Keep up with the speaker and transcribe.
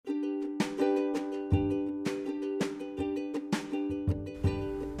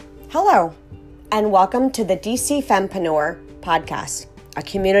Hello, and welcome to the DC Fempreneur podcast, a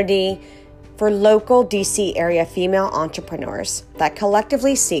community for local DC area female entrepreneurs that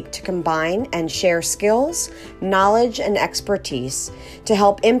collectively seek to combine and share skills, knowledge, and expertise to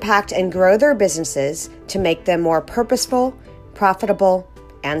help impact and grow their businesses to make them more purposeful, profitable,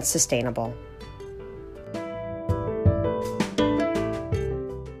 and sustainable.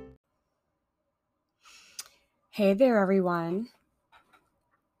 Hey there, everyone.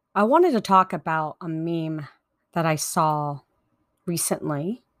 I wanted to talk about a meme that I saw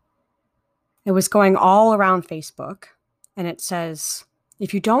recently. It was going all around Facebook, and it says,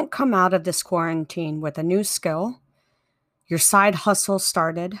 if you don't come out of this quarantine with a new skill, your side hustle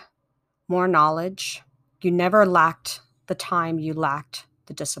started, more knowledge, you never lacked the time, you lacked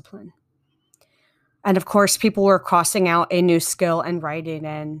the discipline. And of course, people were crossing out a new skill and writing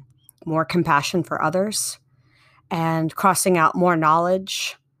in more compassion for others, and crossing out more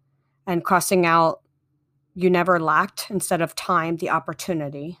knowledge, and crossing out you never lacked, instead of time, the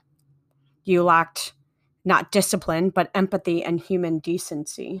opportunity. You lacked not discipline, but empathy and human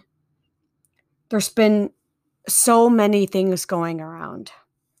decency. There's been so many things going around,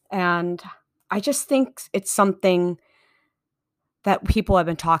 and I just think it's something that people have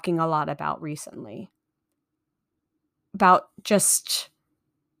been talking a lot about recently, about just,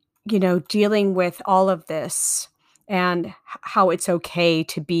 dealing with all of this and how it's okay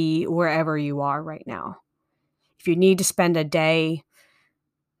to be wherever you are right now. If you need to spend a day,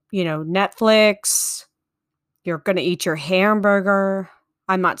 Netflix, you're going to eat your hamburger.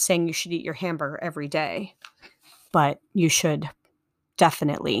 I'm not saying you should eat your hamburger every day, but you should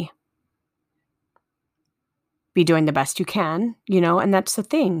definitely be doing the best you can, and that's the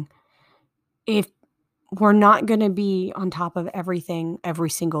thing. If we're not going to be on top of everything every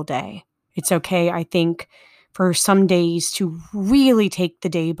single day, it's okay, I think, for some days to really take the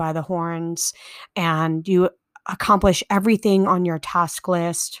day by the horns and you accomplish everything on your task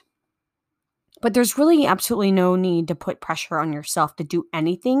list. But there's really absolutely no need to put pressure on yourself to do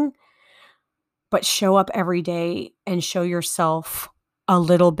anything but show up every day and show yourself a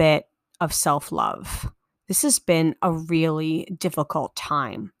little bit of self-love. This has been a really difficult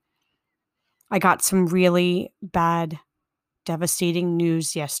time. I got some really bad, devastating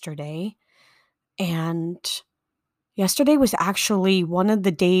news yesterday. And yesterday was actually one of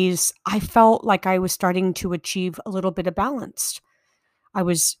the days I felt like I was starting to achieve a little bit of balance. I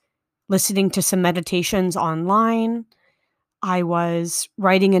was listening to some meditations online. I was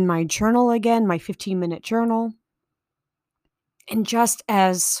writing in my journal again, my 15-minute journal. And just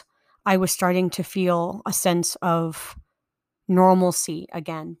as I was starting to feel a sense of normalcy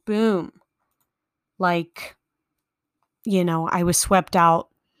again, boom, like, I was swept out,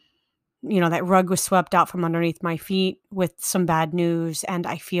 that rug was swept out from underneath my feet with some bad news. And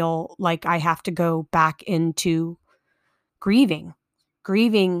I feel like I have to go back into grieving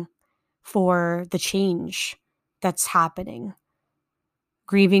for the change that's happening,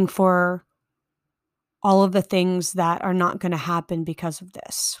 grieving for all of the things that are not going to happen because of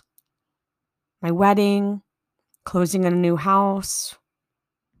this. My wedding, closing on a new house,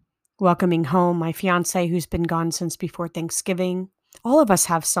 welcoming home my fiance who's been gone since before Thanksgiving. All of us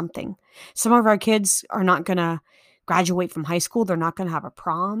have something. Some of our kids are not going to graduate from high school. They're not going to have a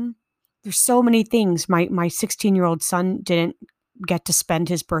prom. There's so many things. My 16-year-old son didn't get to spend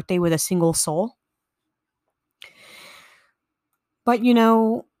his birthday with a single soul. But,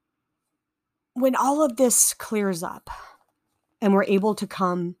 when all of this clears up and we're able to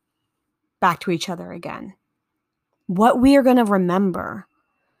come back to each other again, what we are going to remember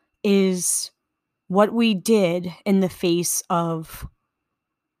is what we did in the face of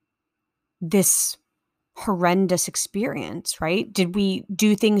this horrendous experience, right? Did we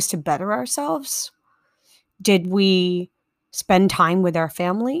do things to better ourselves? Did we spend time with our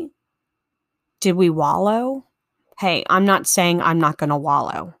family? Did we wallow? Hey, I'm not saying I'm not going to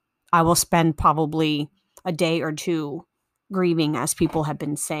wallow. I will spend probably a day or two grieving, as people have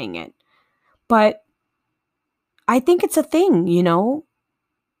been saying it. But I think it's a thing,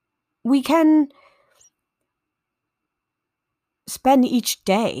 we can spend each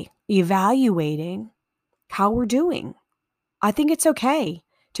day evaluating how we're doing. I think it's okay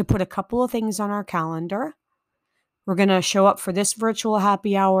to put a couple of things on our calendar. We're going to show up for this virtual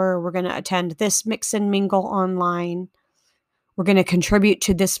happy hour. We're going to attend this mix and mingle online. We're going to contribute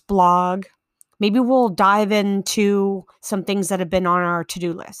to this blog. Maybe we'll dive into some things that have been on our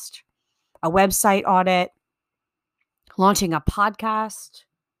to-do list. A website audit, launching a podcast.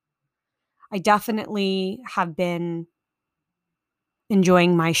 I definitely have been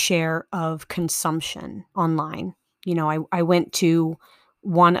enjoying my share of consumption online. I went to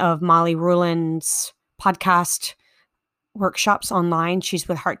one of Molly Rulin's podcast workshops online. She's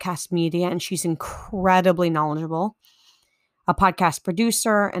with Heartcast Media, and she's incredibly knowledgeable. A podcast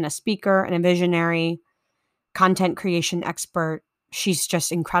producer and a speaker and a visionary, content creation expert. She's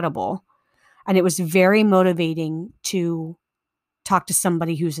just incredible. And it was very motivating to talk to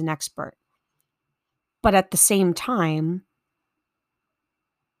somebody who's an expert. But at the same time,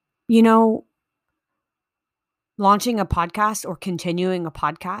 launching a podcast or continuing a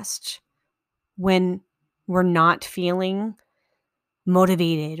podcast when we're not feeling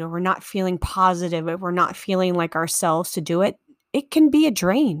motivated or we're not feeling positive, or we're not feeling like ourselves to do it, it can be a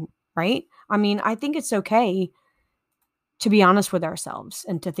drain, right? I mean, I think it's okay to be honest with ourselves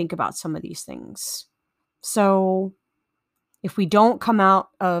and to think about some of these things. So if we don't come out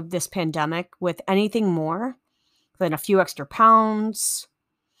of this pandemic with anything more than a few extra pounds,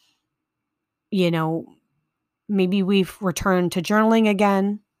 maybe we've returned to journaling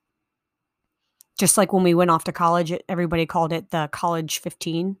again. Just like when we went off to college, everybody called it the college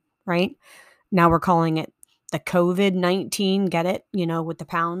 15, right? Now we're calling it the COVID-19, get it, with the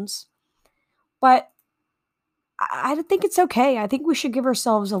pounds. But I think it's okay. I think we should give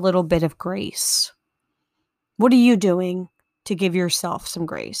ourselves a little bit of grace. What are you doing to give yourself some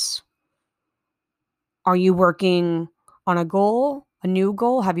grace? Are you working on a goal, a new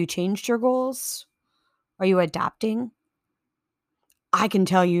goal? Have you changed your goals? Are you adapting? I can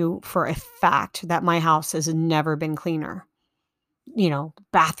tell you for a fact that my house has never been cleaner.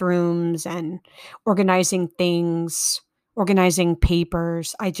 Bathrooms and organizing things, organizing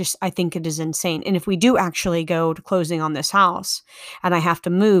papers. I think it is insane. And if we do actually go to closing on this house and I have to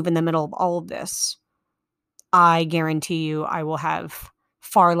move in the middle of all of this, I guarantee you I will have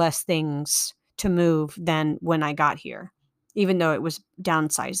far less things to move than when I got here, even though it was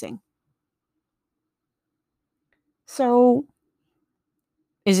downsizing. So,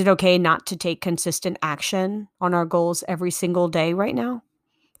 is it okay not to take consistent action on our goals every single day right now?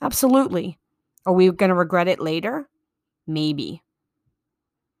 Absolutely. Are we going to regret it later? Maybe.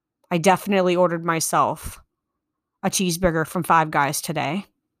 I definitely ordered myself a cheeseburger from Five Guys today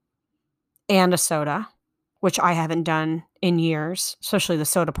and a soda, which I haven't done in years, especially the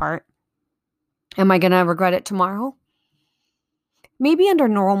soda part. Am I going to regret it tomorrow? Maybe under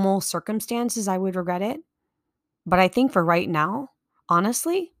normal circumstances, I would regret it. But I think for right now,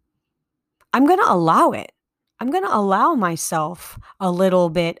 honestly, I'm going to allow it. I'm going to allow myself a little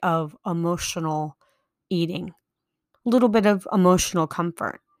bit of emotional eating, a little bit of emotional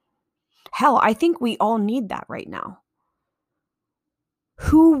comfort. Hell, I think we all need that right now.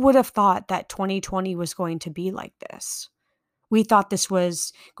 Who would have thought that 2020 was going to be like this? We thought this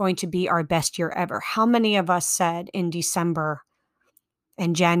was going to be our best year ever. How many of us said in December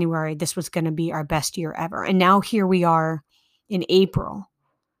and January this was going to be our best year ever? And now here we are in April,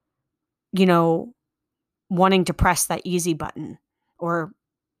 wanting to press that easy button or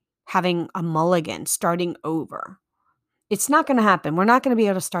having a mulligan, starting over. It's not going to happen. We're not going to be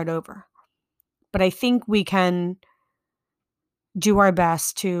able to start over. But I think we can do our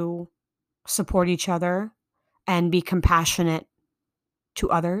best to support each other and be compassionate to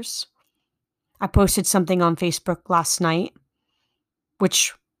others. I posted something on Facebook last night,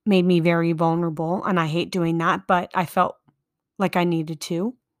 which made me very vulnerable, and I hate doing that, but I felt like I needed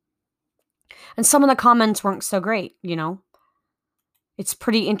to. And some of the comments weren't so great, It's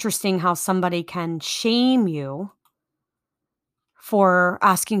pretty interesting how somebody can shame you for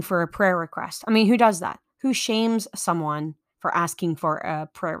asking for a prayer request. I mean, who does that? Who shames someone for asking for a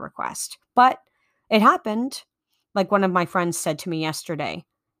prayer request? But it happened. Like one of my friends said to me yesterday,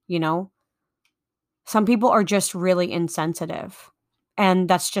 some people are just really insensitive, and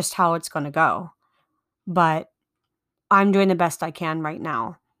that's just how it's going to go. But I'm doing the best I can right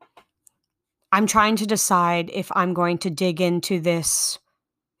now. I'm trying to decide if I'm going to dig into this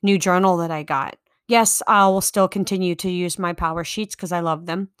new journal that I got. Yes, I will still continue to use my power sheets because I love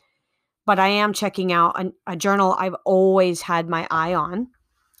them. But I am checking out a journal I've always had my eye on.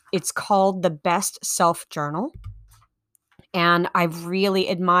 It's called the Best Self Journal. And I've really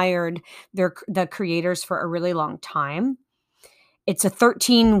admired the creators for a really long time. It's a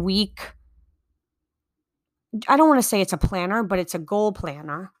 13-week, I don't want to say it's a planner, but it's a goal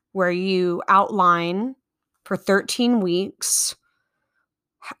planner where you outline for 13 weeks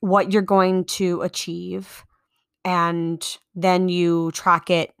what you're going to achieve. And then you track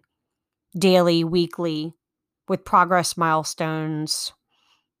it daily, weekly with progress milestones,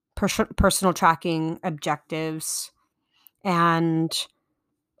 personal tracking objectives. And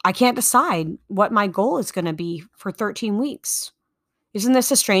I can't decide what my goal is going to be for 13 weeks. Isn't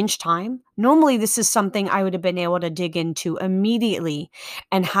this a strange time? Normally, this is something I would have been able to dig into immediately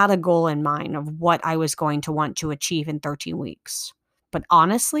and had a goal in mind of what I was going to want to achieve in 13 weeks. But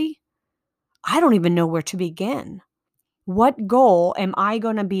honestly, I don't even know where to begin. What goal am I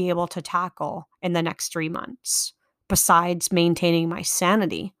going to be able to tackle in the next 3 months besides maintaining my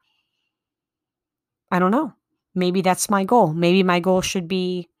sanity? I don't know. Maybe that's my goal. Maybe my goal should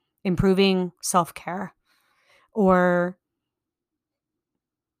be improving self care or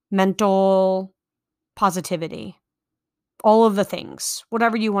mental positivity, all of the things,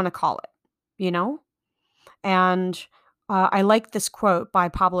 whatever you want to call it, you know? And I like this quote by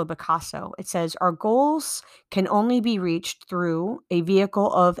Pablo Picasso. It says, "Our goals can only be reached through a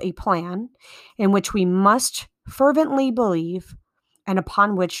vehicle of a plan in which we must fervently believe and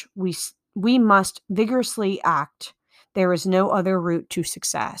upon which we must vigorously act. There is no other route to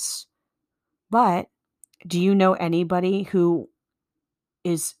success." But do you know anybody who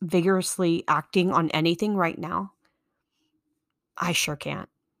is vigorously acting on anything right now? I sure can't.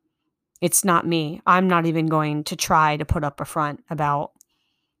 It's not me. I'm not even going to try to put up a front about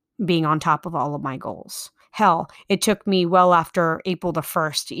being on top of all of my goals. Hell, it took me well after April the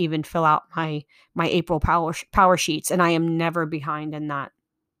 1st to even fill out my April power sheets, and I am never behind in that.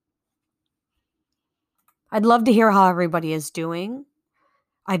 I'd love to hear how everybody is doing.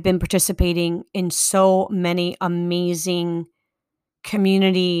 I've been participating in so many amazing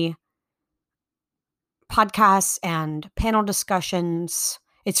community podcasts and panel discussions.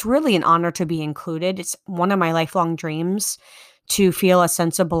 It's really an honor to be included. It's one of my lifelong dreams to feel a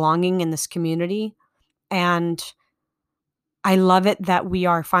sense of belonging in this community. And I love it that we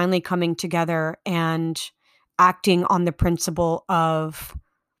are finally coming together and acting on the principle of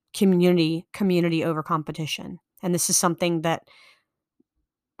community over competition. And this is something that,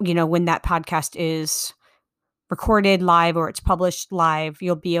 when that podcast is recorded live or it's published live,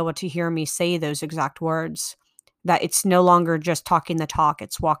 you'll be able to hear me say those exact words, that it's no longer just talking the talk,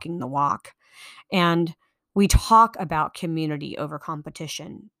 it's walking the walk. And we talk about community over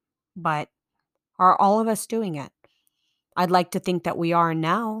competition, but are all of us doing it? I'd like to think that we are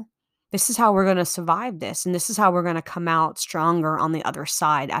now. This is how we're going to survive this. And this is how we're going to come out stronger on the other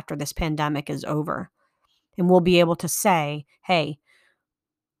side after this pandemic is over. And we'll be able to say, hey,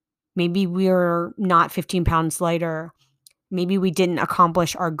 maybe we're not 15 pounds lighter. Maybe we didn't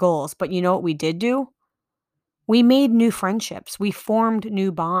accomplish our goals. But you know what we did do? We made new friendships. We formed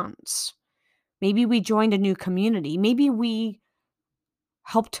new bonds. Maybe we joined a new community. Maybe we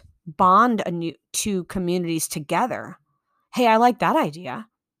helped bond two communities together. Hey, I like that idea.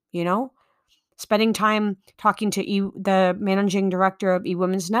 Spending time talking to the managing director of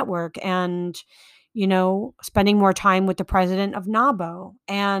eWomen's Network and, spending more time with the president of NABO.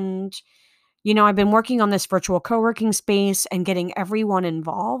 And, I've been working on this virtual co-working space and getting everyone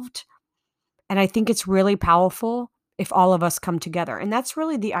involved. And I think it's really powerful if all of us come together. And that's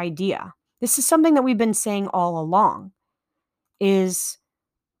really the idea. This is something that we've been saying all along, is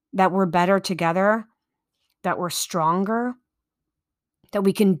that we're better together, that we're stronger, that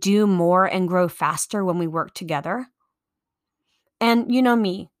we can do more and grow faster when we work together. And you know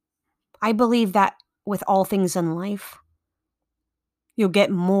me, I believe that with all things in life, you'll get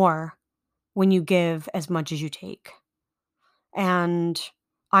more when you give as much as you take. And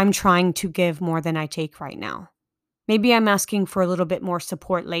I'm trying to give more than I take right now. Maybe I'm asking for a little bit more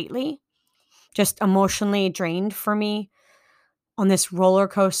support lately, just emotionally drained for me on this roller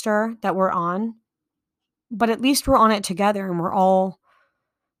coaster that we're on. But at least we're on it together and we're all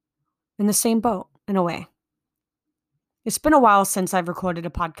in the same boat in a way. It's been a while since I've recorded a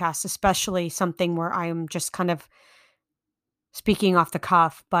podcast, especially something where I'm just kind of speaking off the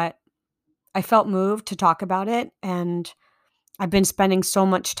cuff, but I felt moved to talk about it. And I've been spending so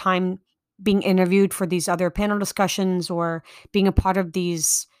much time being interviewed for these other panel discussions or being a part of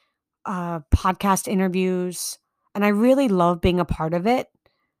these podcast interviews. And I really love being a part of it.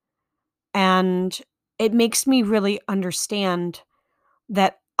 And it makes me really understand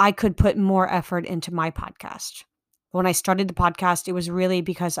that I could put more effort into my podcast. When I started the podcast, it was really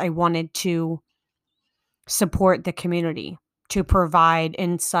because I wanted to support the community, to provide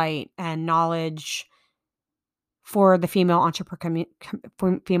insight and knowledge for the female entrepreneur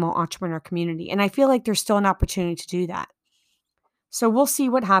community. And I feel like there's still an opportunity to do that. So we'll see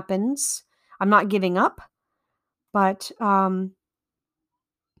what happens. I'm not giving up, but I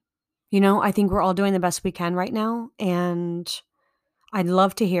think we're all doing the best we can right now. And I'd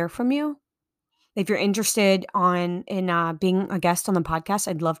love to hear from you. If you're interested in being a guest on the podcast,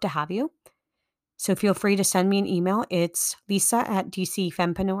 I'd love to have you. So feel free to send me an email. It's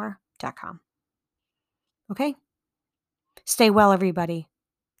lisa@dcfempreneur.com. Okay? Stay well, everybody.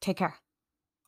 Take care.